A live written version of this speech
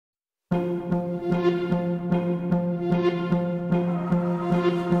Been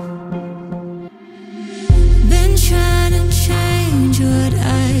trying to change what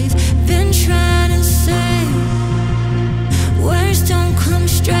I've been trying to say. Words don't come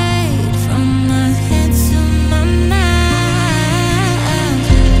straight from my head to my mouth.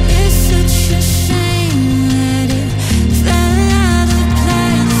 It's such a shame that it fell out of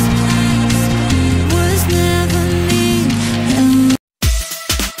place. Was never me.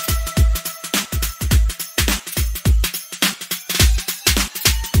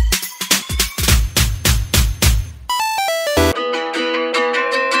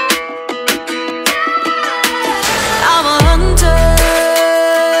 I'm a hunter,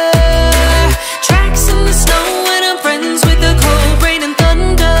 tracks in the snow, and I'm friends with the cold rain and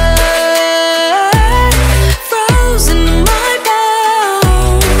thunder. Frozen in my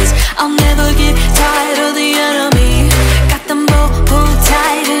bones, I'll never get tired of the enemy. Got them both pulled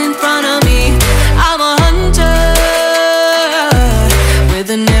tight in front of me. I'm a hunter, with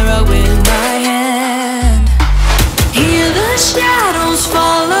an arrow in my hand. Hear the shadows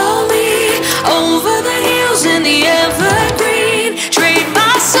follow me over the hills and the evergreen. Trade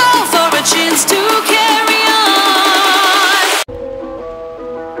my soul for a chance to carry on.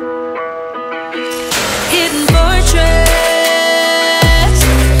 Hidden fortress,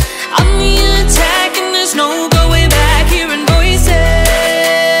 I'm the attack and there's no going back. Hearing voices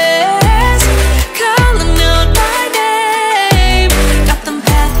calling out my name. Got them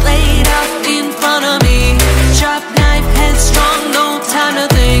path laid out in front of me. Sharp knife, headstrong, no time to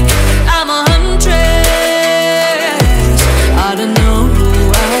think. I'm a huntress, ought to know who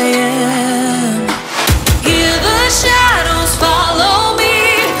I am. Hear the shadows follow me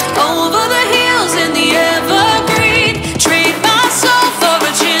over the hills and the evergreen. Trade my soul for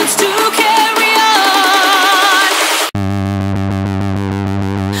a chance to carry on.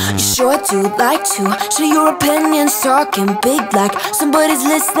 You sure do like to share your opinions, talking big like somebody's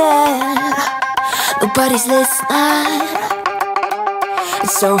listening. Nobody's listening.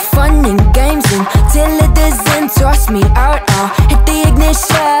 It's so fun and games until it doesn't. Toss me out, I'll hit the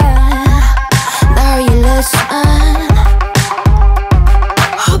ignition. Now you listen.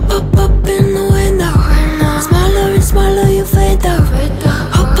 Hop up in the window. Smaller and smaller you fade out.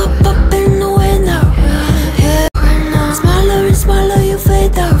 Hop up in the window. Yeah. Smaller and smaller you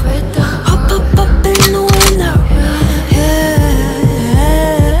fade out. Hop up in the window. Yeah.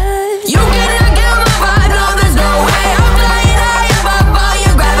 You cannot get my vibe, no, there's no way. I'm flying high above all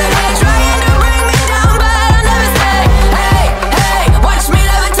your gravity, trying to bring me down, but I'll never stay. Hey, hey, watch me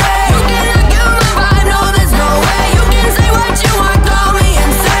levitate. You cannot get my vibe, no, there's no way. You can say what you want, call me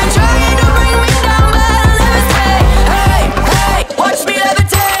insane, trying to bring me down, but I'll never stay. Hey, hey, watch me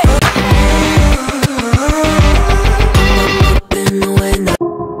levitate. Up in the window.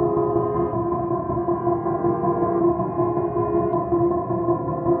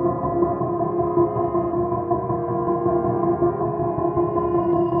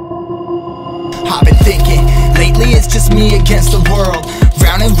 I've been thinking, lately it's just me against the world.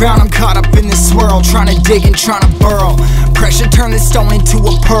 Round and round I'm caught up in this swirl, trying to dig and trying to burrow. Pressure turned this stone into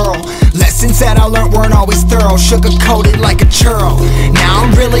a pearl. Lessons that I learned weren't always thorough, sugar-coated like a churl. Now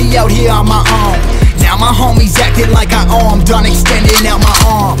I'm really out here on my own. Now my homies acting like I owe 'em, done extending out my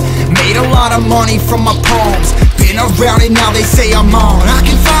arm. Made a lot of money from my poems, been around it, now they say I'm on. I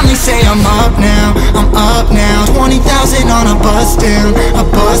can finally say I'm up now, I'm up now. 20,000 on a bus down, a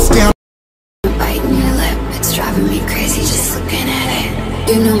bus down. Biting your lip, it's driving me crazy just looking at it.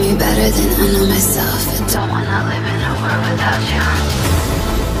 You know me better than I know myself, and don't wanna live in a world without you.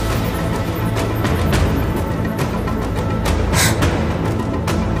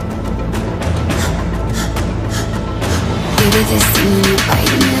 Baby, this thing when you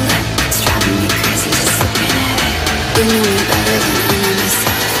biting your lip, it's driving me crazy just looking at it. You know me better than I know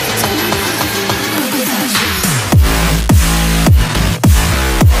myself, and don't wanna live in a world without you.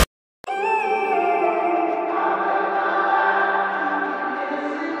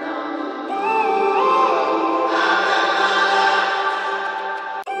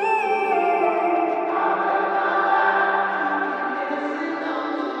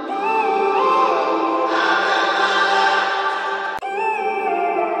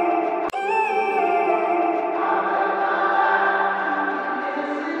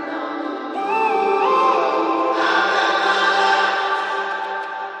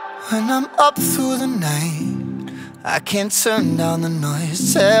 When I'm up through the night, I can't turn down the noise.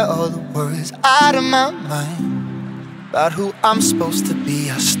 Say all the words out of my mind about who I'm supposed to be.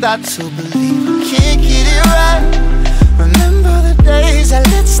 I start to believe I can't get it right. Remember the days I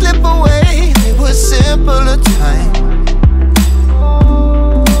let slip away, they were simpler times.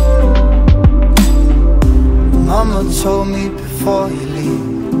 told me before you leave,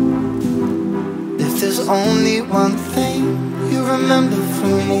 if there's only one thing you remember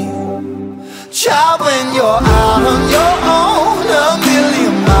from me, child, when you're out on your own, a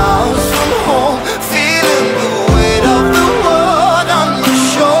million miles from home, feeling the weight of the world on your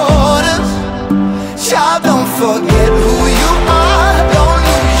shoulders, child, don't forget who you are, don't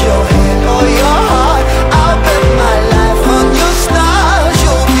lose your head or your heart. I'll bet my life on your stars,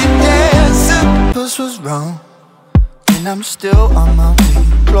 you'll be dancing. This was wrong, and I'm still on my way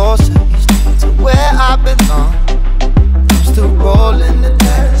closer each day to where I belong. I'm still rolling the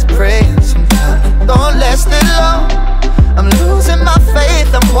dice, praying sometimes it don't last it long. I'm losing my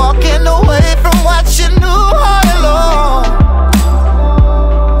faith, I'm walking away from what you knew all along.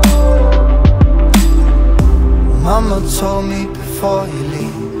 Mama told me before you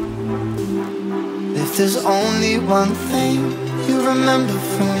leave, if there's only one thing you remember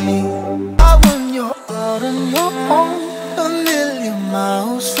from me, when you're out on your own, a million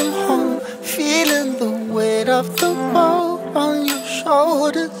miles from home, feeling the weight of the world on your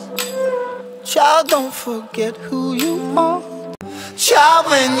shoulders, child, don't forget who you are. Child,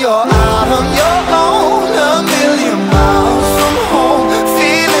 when you're out on your own, a million miles from home,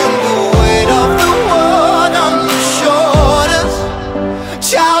 feeling the weight of the world on your shoulders,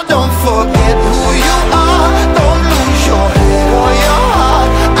 child, don't forget who you are, don't lose your head or your heart.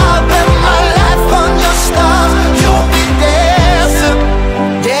 I'll bet my life on your stars, you'll be dancing,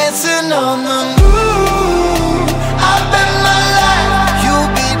 dancing on the moon. I'll bet my life,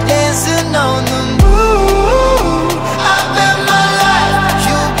 you'll be dancing on the moon. I'll bet my life,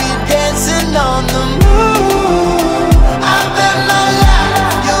 you'll be dancing on the moon. I'll bet my life,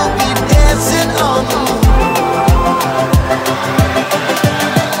 you'll be dancing on the moon.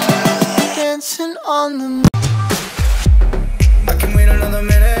 Dancing on the moon. I can wait another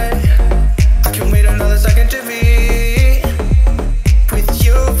minute, I can wait another second to be with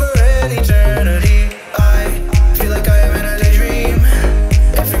you for an eternity. I feel like I am in a daydream,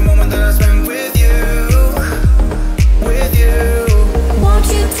 every moment that I spend with you, with you. Won't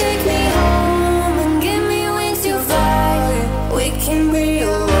you take me home and give me wings to fly? We can be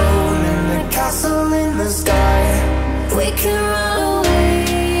alone in a castle in the sky. We can run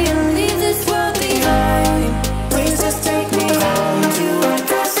away and leave this world behind. Please just take me home to a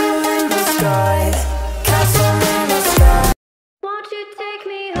castle in the sky. Castle in the sky. Won't you take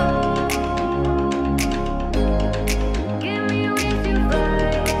me home? Give me wings to fly.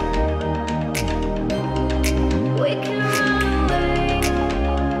 We can run away.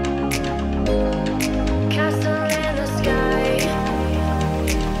 Castle in the sky.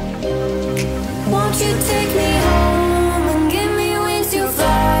 Won't you take me home and give me wings to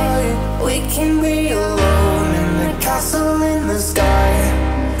fly? We can be alone in the castle in the sky.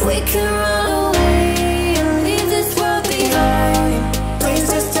 We can run away and leave this world behind. Please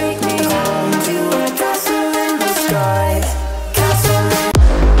just take me home to a castle in the sky. Castle in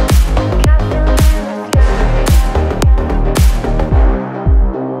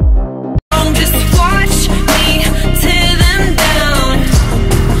Just watch me tear them down.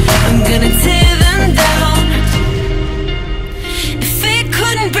 I'm gonna tear them down. If it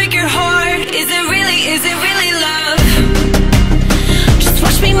couldn't break your heart, is it really love? Just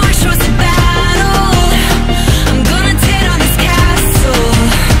watch me march towards the battle. I'm gonna tear down this castle.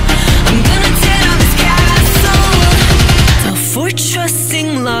 I'm gonna tear down this castle. The fortressing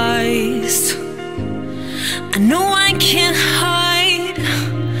lies, I know I can't hide,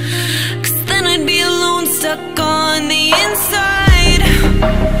 'cause then I'd be alone, stuck on the inside.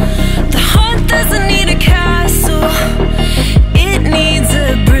 The heart doesn't need a castle, it needs a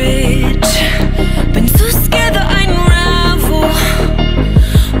bridge. Been so scared that I'd unravel.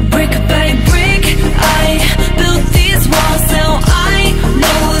 Brick by brick, I built these walls. Now I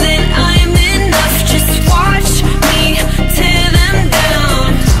know that I'm enough. Just watch me tear them down.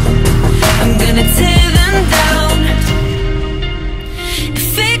 I'm gonna tear them down. If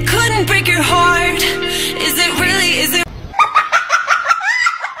it couldn't break your heart, is it really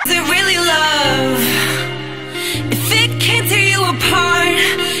love? If it can't tear you apart,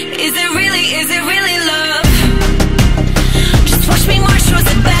 is it really love? Just watch me march towards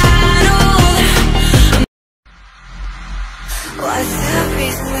the battle. What's the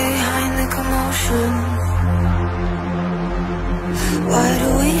reason behind the commotion? Why do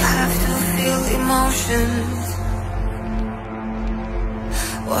we have to feel emotions?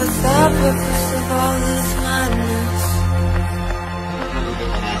 What's the purpose of all this madness?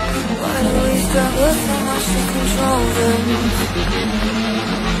 Why do we struggle so much to control them?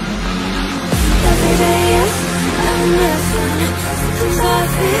 Every day, yes, I'm missing. Sometimes I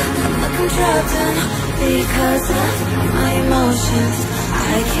feel like I'm trapped in. Because of my emotions,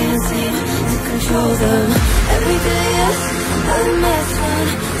 I can't seem to control them. Every day is a mess when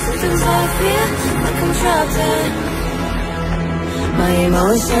sometimes I feel like I'm trapped in. My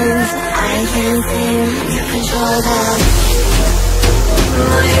emotions, I can't seem to control them.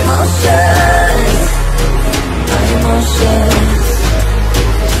 My emotions, my emotions,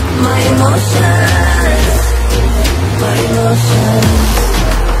 my emotions, my emotions,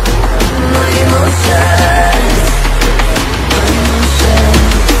 my emotions,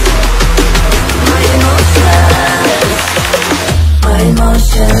 my emotions, my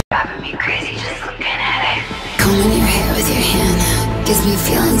emotions. Driving me crazy just looking at it. Combing your hair with your hand gives me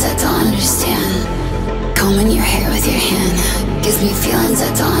feelings I don't understand. Combing your hair with your hand gives me feelings I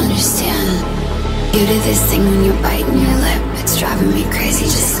don't understand. You do this thing when you're biting your lip. It's driving me crazy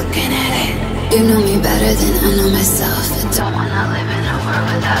just looking at it. You know me better than I know myself. I don't wanna live in a world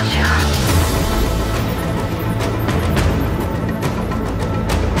without you.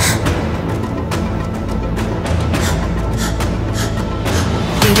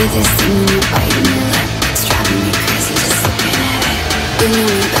 You do this thing when you're biting your lip. It's driving me crazy just looking at it. You know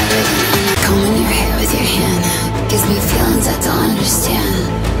me better than I know. Combing your hair with your hand gives me feelings I don't understand.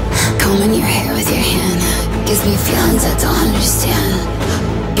 Combing your hair with your hand gives me feelings I don't understand.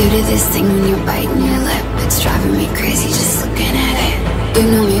 You do this thing when you're biting your lip. It's driving me crazy just looking at it. You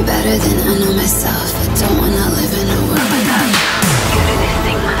know me better than I know myself. I don't wanna live in a world without you. You do this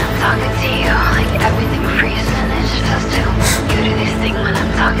thing when I'm talking to you, like everything freezes and it's just too. You do this thing when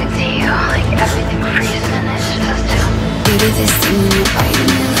I'm talking to you, like everything freezes and it's just too. You do this thing when you're biting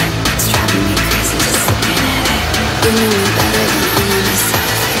your lip. It's driving me crazy just looking at it. You know me better than I know myself.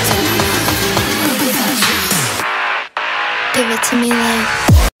 I don't wanna live in a world without you. Give it to me like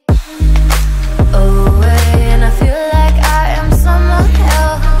Away, and I feel like I am someone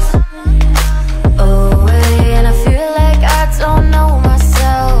else. Away, and I feel like I don't know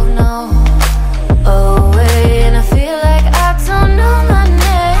myself, no. Away, and I feel like I don't know my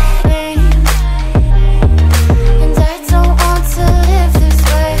name. And I don't want to live this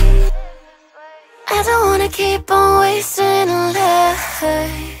way. I don't wanna keep on wasting a life.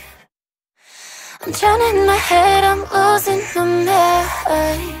 I'm drowning in my head, I'm losing my mind.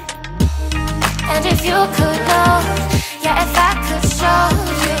 And if you could know, yeah, if I could show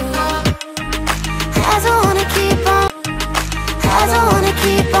you, I don't wanna keep on, I don't wanna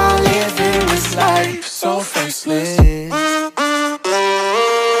keep on living this life so faceless.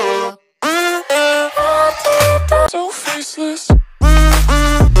 So faceless.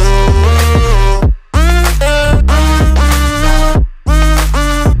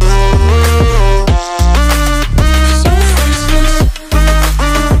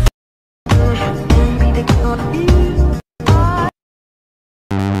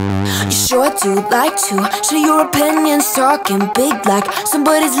 Sure do like to share your opinions, talking big like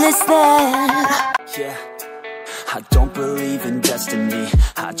somebody's listening. Yeah, I don't believe in destiny.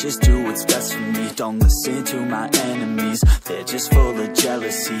 I just do what's best for me. Don't listen to my enemies, they're just full of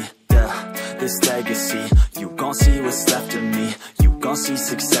jealousy. Yeah, this legacy, you gon' see what's left of me. You gon' see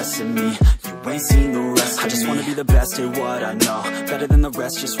success in me. You ain't seen the rest of me. I just wanna be the best at what I know, better than the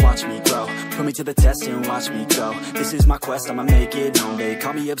rest, just watch me grow. Put me to the test and watch me go. This is my quest, I'ma make it known. They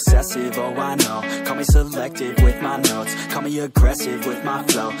call me obsessive, oh I know. Call me selective with my notes. Call me aggressive with my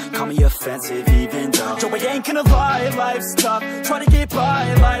flow. Call me offensive even though Joe, I ain't gonna lie, life's tough. Try to get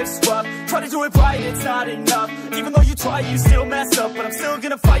by, life's rough. Try to do it right, it's not enough. Even though you try, you still mess up. But I'm still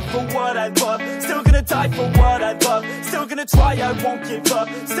gonna fight for what I love. Still gonna die for what I love. Still gonna try, I won't give up.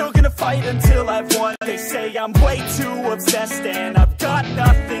 Still gonna fight until I've won. They say I'm way too obsessed and I've got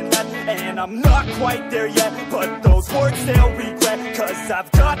nothing left. And I'm not quite there yet, but those words they'll regret. Cause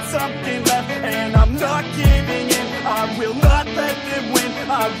I've got something left and I'm not giving in. I will not let them win.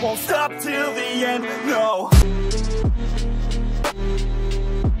 I won't stop till the end, no.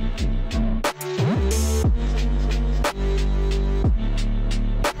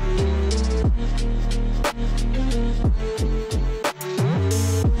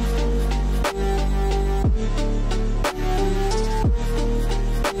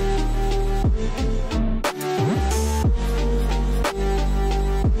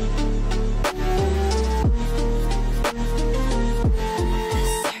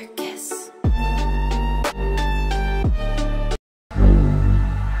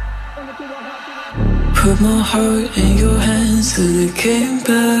 Put my heart in your hands till it came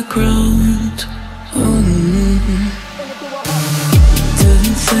back round.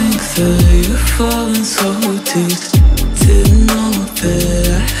 Didn't think that you'd fallen so deep. Didn't know that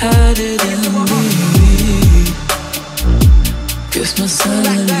I had it in me. Guess my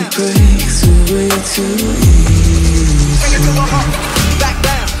sanity breaks away too easy. Bring it to a hump, back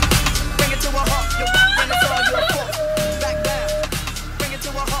down. Bring it to a hump, you're whack and it's all your fault. Back down. Bring it to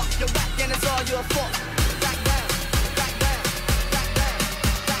a hump, you're whack and it's all your fault. Back down, back down, back down,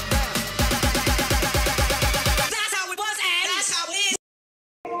 back down. That's how it was and that's how it is.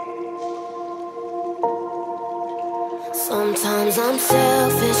 Sometimes I'm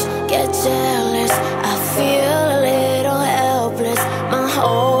selfish, get jealous. I feel a little helpless. My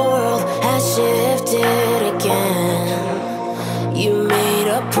whole world has shifted again. You made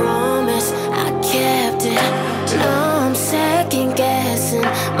a promise, I kept it. Now I'm second guessing.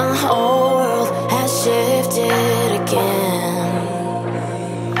 My whole world has shifted again.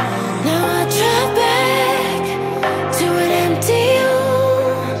 Now I drive back to an empty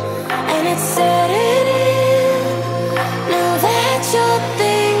room, and it's setting in. Now that your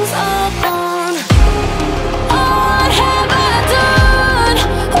things are gone, oh, what have I done?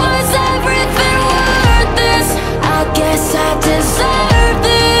 Was everything worth this? I guess I deserve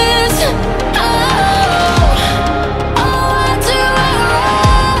this. Oh, why do I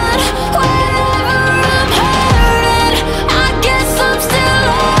run whenever I'm hurting? I guess I'm still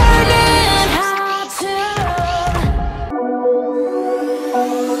learning how to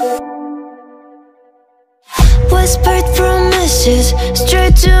run. Whispered promises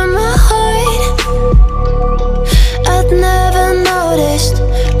straight to my heart. I'd never noticed,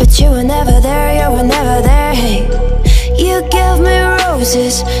 but you were never there, you were never there. Hey, you gave me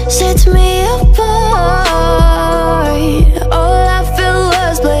roses, set me apart. All I felt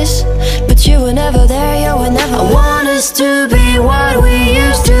was bliss, but you were never there, you were never. I want us to be what we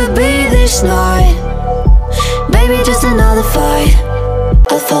used to be this night. Baby, just another fight.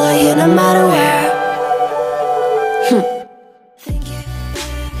 I'll follow you no matter where.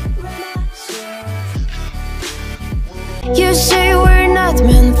 You say we're not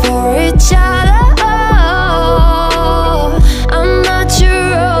meant for each other. I'm not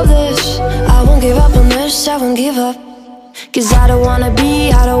sure of this. I won't give up on this, I won't give up. Cause I don't wanna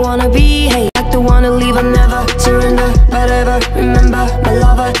be, hey, like the one to leave, I'll never surrender. But ever remember my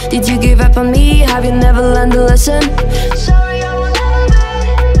lover. Did you give up on me? Have you never learned to listen? Sorry, I will never be,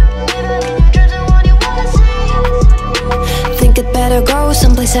 even in your dreams, the one you wanna see. Think it better go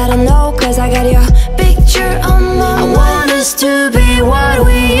someplace I don't know, cause I got your picture on my wall. I want us to be what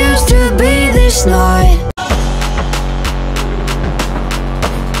we used to be this night.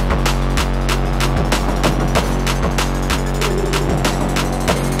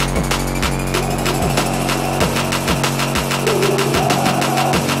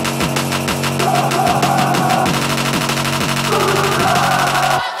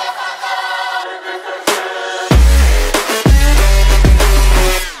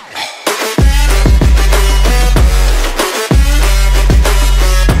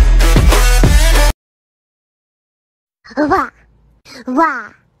 Wah,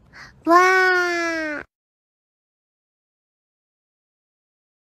 wah, wah.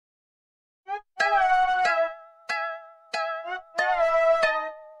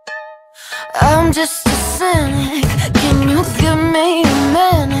 I'm just a cynic, can you give me a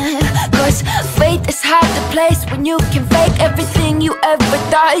minute? Cause faith is hard to place when you can fake everything you ever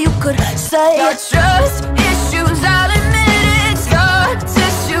thought you could say. Your trust issues, I'll admit it. Scar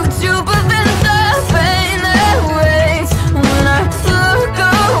tissue to prevent the pain that waits when I look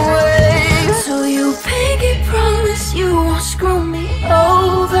away. So you pinky promise you won't screw me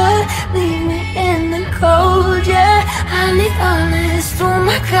over, leave me in the cold, yeah. I need honest through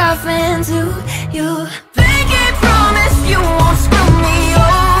my coffin to you. Pinky promise you won't screw me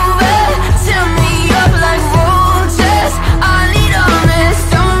over, till me up like roaches. I need honest,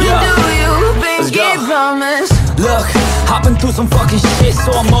 only do you. Pinky promise. Look, I've been through some fucking shit,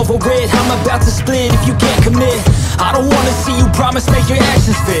 so I'm over it. I'm about to split if you can't commit. I don't wanna see you promise, make your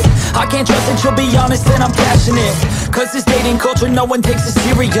actions fit. I can't trust that you'll be honest and I'm passionate. Cause this dating culture, no one takes it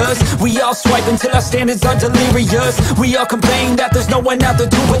serious. We all swipe until our standards are delirious. We all complain that there's no one out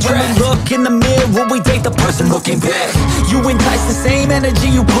there to address. When we look in the mirror, we date the person looking back. You entice the same energy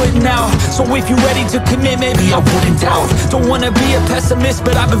you putting out. So if you're ready to commit, maybe I wouldn't doubt. Don't wanna be a pessimist,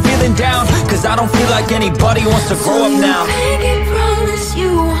 but I've been feeling down. Cause I don't feel like anybody wants to grow up now. Pinky promise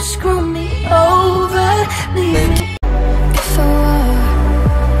you won't screw me over, leave me. If I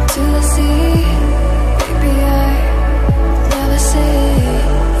walk to the sea, baby, I never say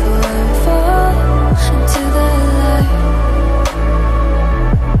fall into the light.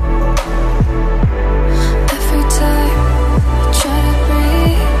 Every time I try to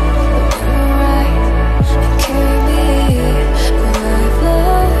breathe, but you're right, you carry me where I've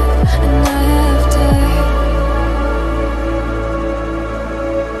loved and I have died.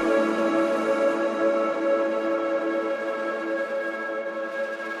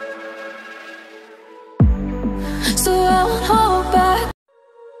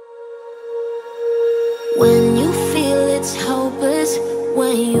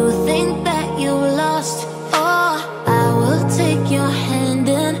 When you think that you lost, oh, I will take your hand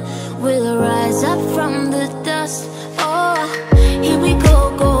and we'll rise up from the dust. Oh, here we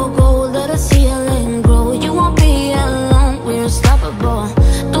go, go, go, let us heal and grow. You won't be alone, we're unstoppable.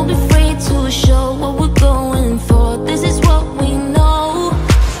 Don't be afraid to show what we're going for. This is what we know.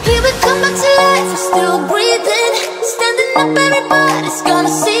 Here we come back to life, we're still breathing. Standing up, everybody's gonna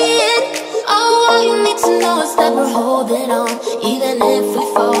see it. Oh, all you need to know is that we're holding on. Even if we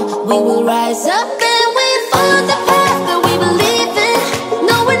fall, we will rise up and we follow the path that we believe in.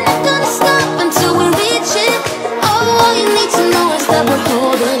 No, we're not gonna stop until we reach it. Oh, all you need to know is that we're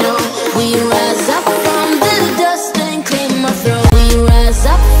holding on. We rise up from the dust and claim our throne. We rise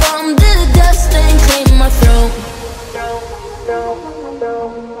up from the dust and claim our throne.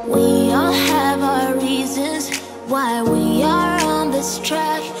 We all have our reasons why we are on this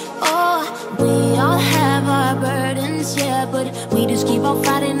track. Oh, we all have our burdens, yeah, but we just keep on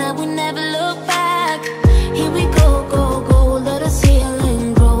fighting and we never look back. Here we go, go, go, let us heal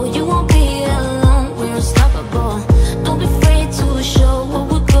and grow. You won't be alone, we're unstoppable. Don't be afraid to show what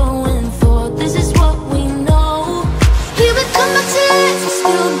we're going for. This is what we know. Here we come back to life, we're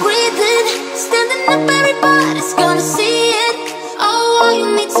still breathing. Standing up, everybody's gonna see it. Oh, all you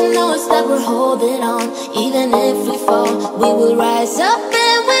need to know is that we're holding on. Even if we fall, we will rise up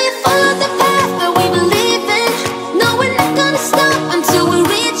and we follow the path that we believe in. No, we're not gonna stop until we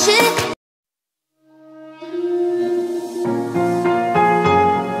reach it.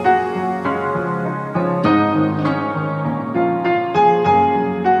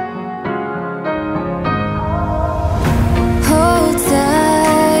 Hold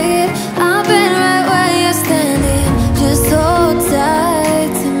tight, I've been right where you're standing. Just hold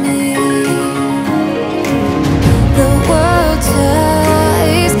tight to me. The world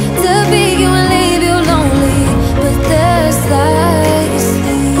tries to beat you and leave you lonely, but there's light you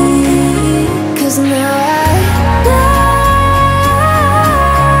see. 'Cause now I know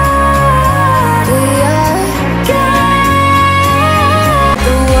we are God.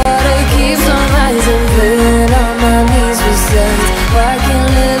 The water keeps on rising, feeling on my knees resent. I can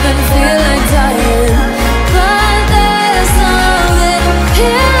live and feel like dying, but there's something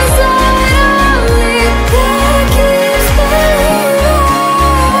inside of me that keeps me.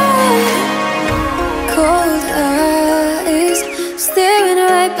 Cold eyes staring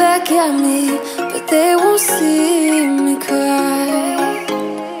right back at me, but they won't see me cry.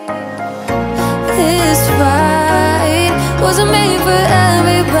 This fight wasn't made for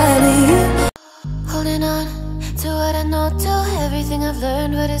everybody. Holding on to what I know, to everything I've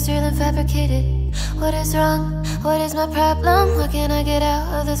learned. What is real and fabricated? What is wrong? What is my problem? What can I get out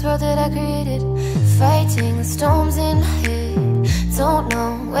of this world that I created? Fighting the storms in my head. Don't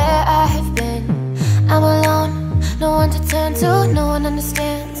know where I have been. I'm alone, no one to turn to, no one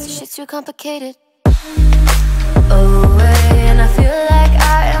understands. Shit's too complicated. Away, and I feel like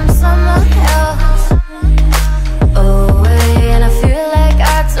I am someone else. Away, and I feel like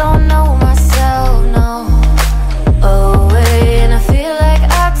I don't know myself, no. Away, and I feel like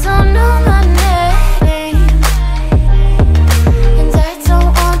I don't know my name. And I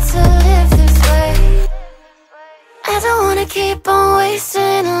don't want to live this way. I don't wanna keep on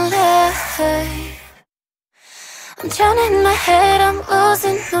wasting a life. I'm drowning in my head, I'm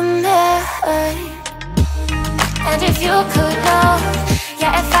losing my mind. And if you could know,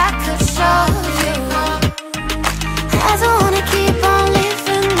 yeah, if I could show you, I don't wanna keep on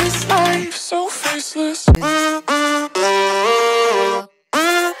living this life so faceless. So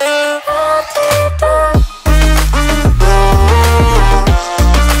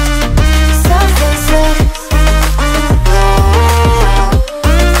faceless.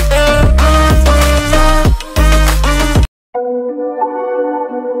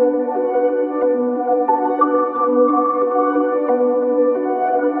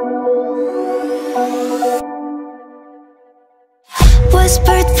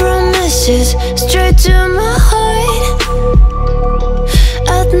 Whispered promises straight to my heart.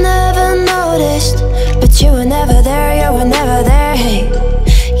 I'd never noticed, but you were never there, you were never there. Hey,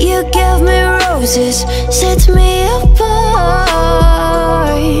 you gave me roses, set me apart.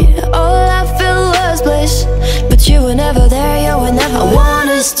 All I felt was bliss, but you were never there, you were never there. I want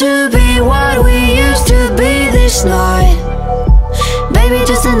us to be what we used to be this night. Baby,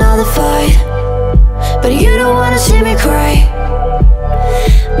 just another fight, but you don't wanna see me cry.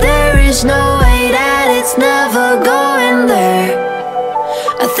 There is no way that it's never going there.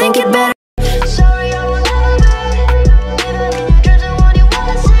 I think it better. Sorry, I will never be even in your dreams and what you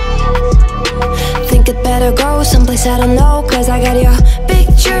wanna see. Think it better go someplace I don't know, 'cause I got your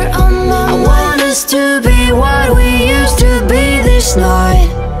picture on my mind. I want us to be what we used to be this just not.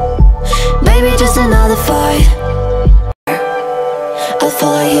 Baby, just another fight. I'll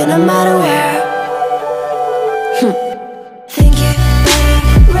follow you no matter where. Think you better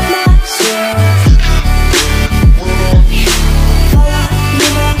relax, yeah. Follow you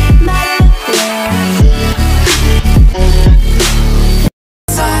no matter where.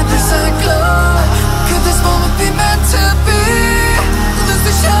 Inside there's a glow. Could this moment be meant to be? Lose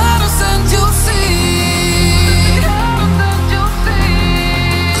the shadows and you'll see.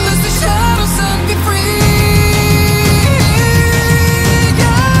 Lose the shadows and be free.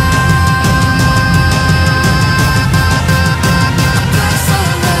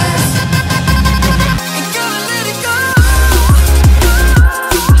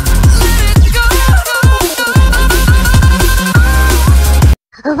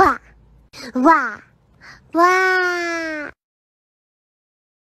 Wah, wah, wah.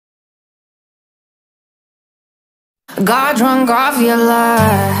 Got drunk off your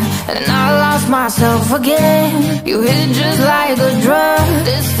lie, and I lost myself again. You hit just like a drug.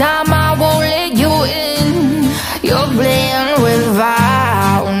 This time I won't let you in. You're playing with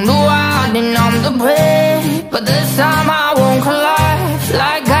fire, no hiding on the prey. But this time I won't collide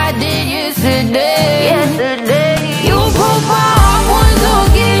like I did yesterday. You broke my heart once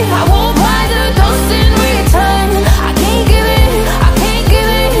again. I won't buy the dust in return. I can't give it, I can't give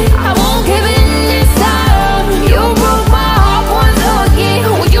it, I won't give in this time. You broke my heart once again.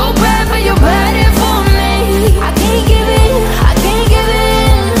 Well, you're bad, but you're bad for me. I can't give in, I can't give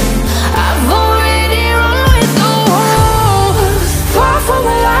in. I've already run with the wolves, far from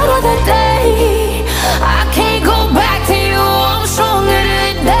the light of the day. I can't go back to you, I'm stronger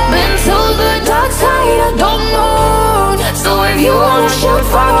today. Been to the dark side, I don't know. So if you wanna shoot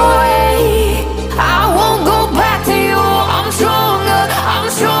far away, I won't go back to you. I'm stronger, I'm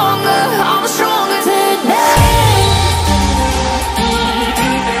stronger, I'm stronger today.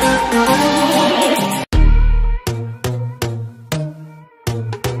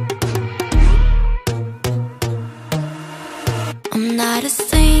 I'm not a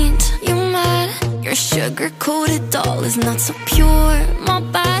saint, you mad? Your sugar-coated doll is not so pure, my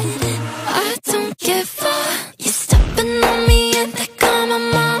bad. I don't give a. You're stepping on me and they call my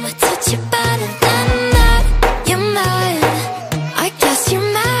mama, touch you better than that. You're mad, I guess you're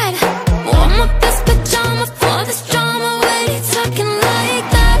mad. Wore my best pajama for this drama. When you talking like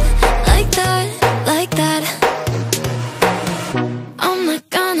that, like that, like that. I'm not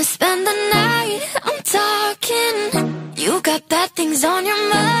gonna spend the night, I'm talking. You got bad things on your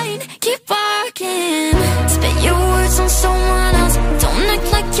mind, keep walking. Spit your words on someone else. Don't act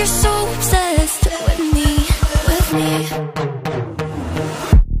like you're so obsessed with me, with me.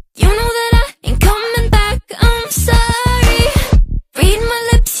 You know that I ain't coming back, I'm sorry. Read my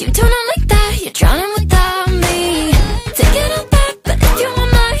lips, you do not like that. You're drowning without me. Take it all back, but if you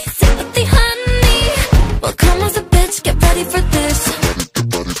want my sympathy, honey, well, come as a bitch, get ready for this.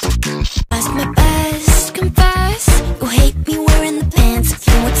 That's my best, confess. You hate me wearing the pants.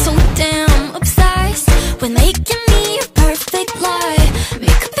 You were so damn obsessed with making me a perfect lie.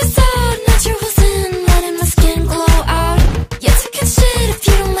 Makeup is out, natural sin, letting my skin glow out. You're taking shit if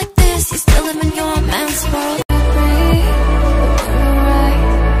you don't like this. You still live in your man's world.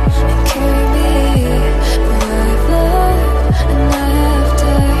 Carry me forever and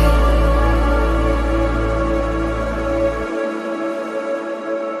after.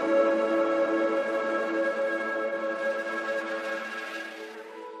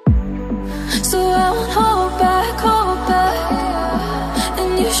 So I'll hold back,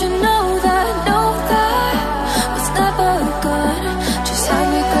 and you should know that was never good. Just had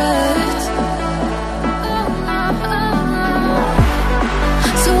regrets.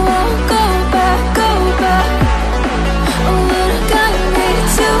 So I'll go back. Oh, but I got me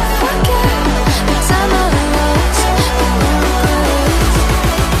to forget the time I lost.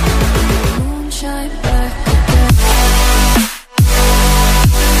 Moonshine back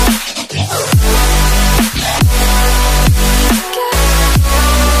again.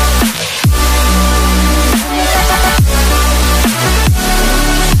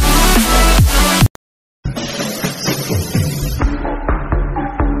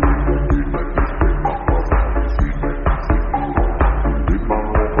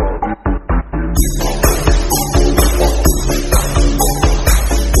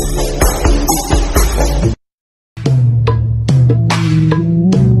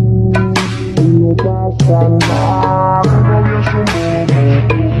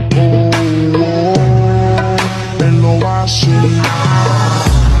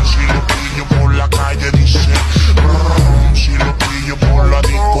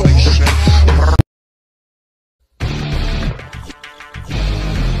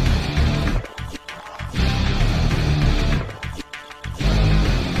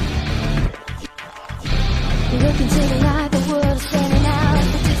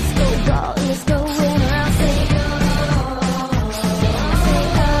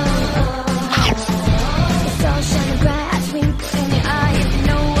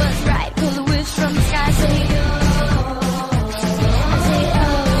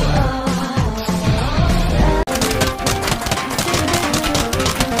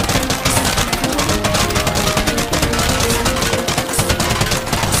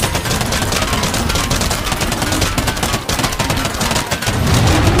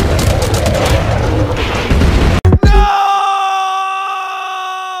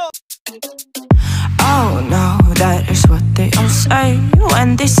 say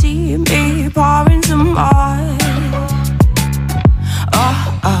when they see me pouring some more?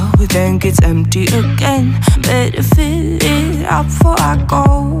 Oh, then gets empty again. Better fill it up before I go.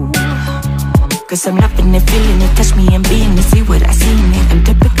 Cause I'm loving it, feeling it, touch me and being it. See what I see in it, I'm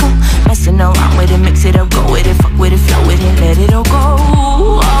typical. Messing around with it, mix it up, go with it, fuck with it, flow with it, let it all go.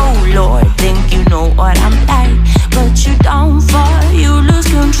 Oh Lord, think you know what I'm like, but you don't fall, you lose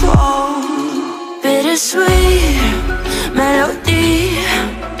control. Bittersweet melody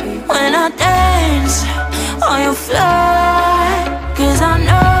when I dance on your floor. Cause I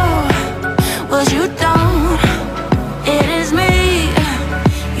know what you don't, it is me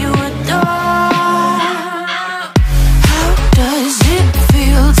you adore. How does it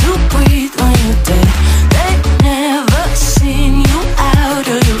feel to breathe when you're dead? They never seen you out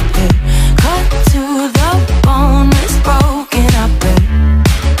of your bed. Cut to the bone, it's broken, I bet.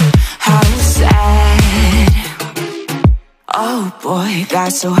 How sad. Oh boy,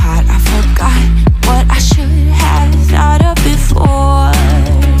 got so hot I forgot what I should have thought of before.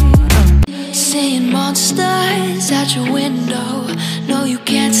 Seeing monsters out your window. No, you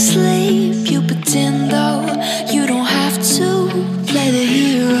can't sleep, you pretend though. You don't have to play the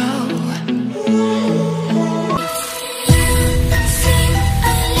hero.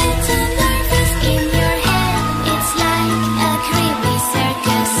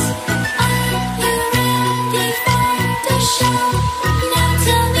 Apocalypse.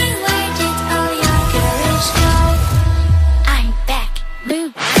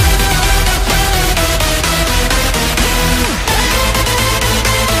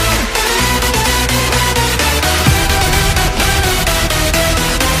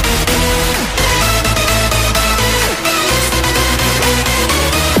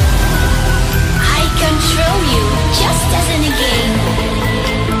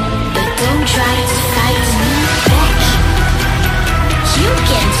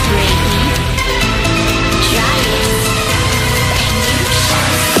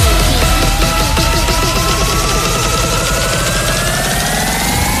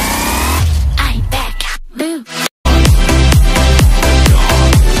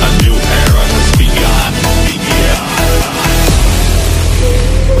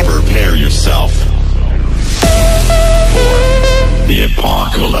 Prepare yourself for the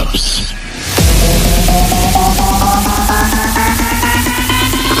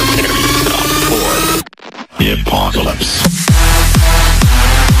apocalypse.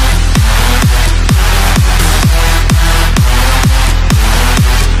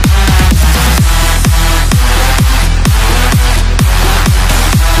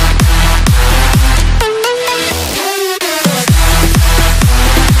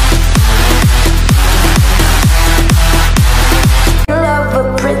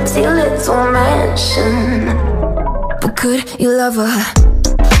 Little mansion, but could you love her?